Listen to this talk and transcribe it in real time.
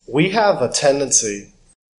we have a tendency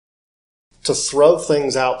to throw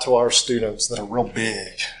things out to our students that are real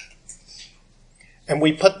big. And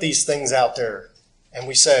we put these things out there and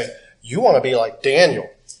we say, you want to be like Daniel,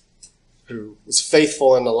 who was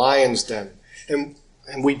faithful in the lion's den. And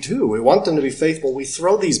we do. We want them to be faithful. We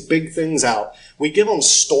throw these big things out. We give them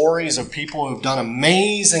stories of people who've done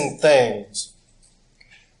amazing things.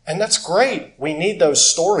 And that's great. We need those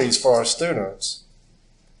stories for our students.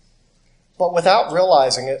 But without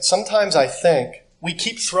realizing it, sometimes I think we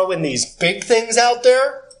keep throwing these big things out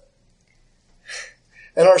there,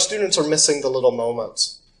 and our students are missing the little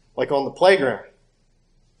moments, like on the playground,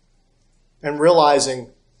 and realizing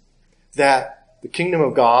that the kingdom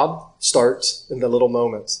of God starts in the little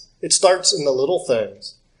moments. It starts in the little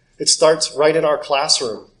things. It starts right in our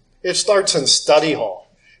classroom. It starts in study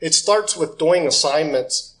hall. It starts with doing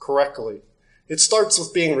assignments correctly. It starts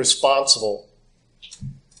with being responsible.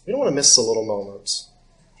 We don't want to miss the little moments.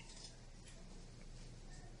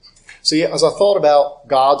 See, as I thought about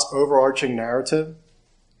God's overarching narrative,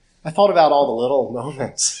 I thought about all the little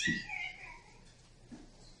moments.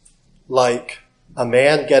 Like a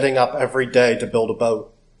man getting up every day to build a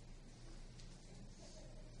boat.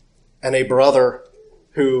 And a brother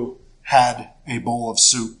who had a bowl of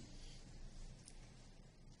soup.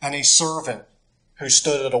 And a servant who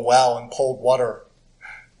stood at a well and pulled water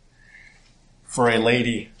for a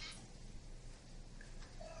lady.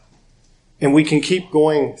 And we can keep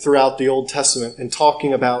going throughout the Old Testament and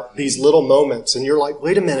talking about these little moments. And you're like,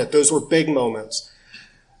 wait a minute, those were big moments.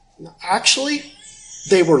 Actually,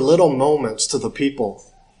 they were little moments to the people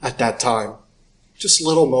at that time. Just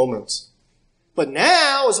little moments. But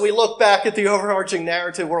now, as we look back at the overarching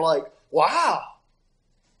narrative, we're like, wow.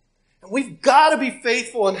 And we've got to be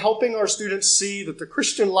faithful in helping our students see that the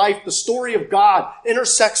Christian life, the story of God,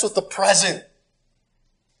 intersects with the present.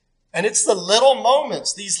 And it's the little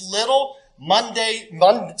moments, these little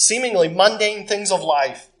seemingly mundane things of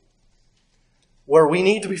life, where we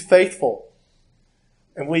need to be faithful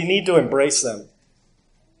and we need to embrace them.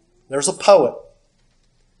 There's a poet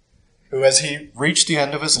who, as he reached the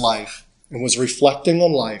end of his life and was reflecting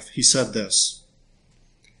on life, he said this.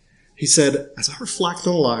 He said, as I reflect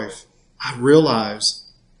on life, I realize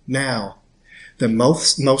now that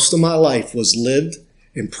most of my life was lived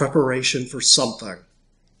in preparation for something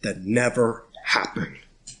that never happened.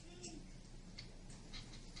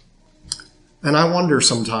 And I wonder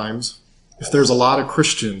sometimes if there's a lot of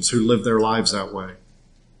Christians who live their lives that way.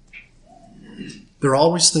 They're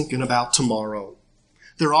always thinking about tomorrow.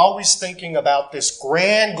 They're always thinking about this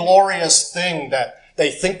grand, glorious thing that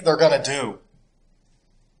they think they're going to do.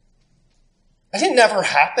 And it never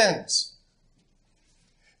happens.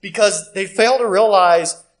 Because they fail to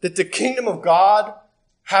realize that the kingdom of God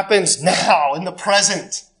happens now, in the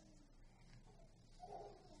present.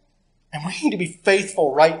 And we need to be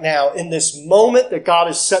faithful right now in this moment that God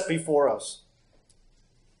has set before us.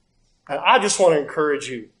 And I just want to encourage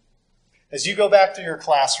you, as you go back to your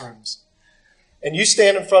classrooms and you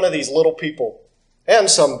stand in front of these little people and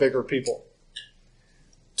some bigger people,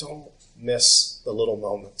 don't miss the little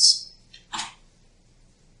moments.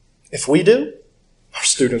 If we do, our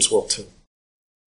students will too.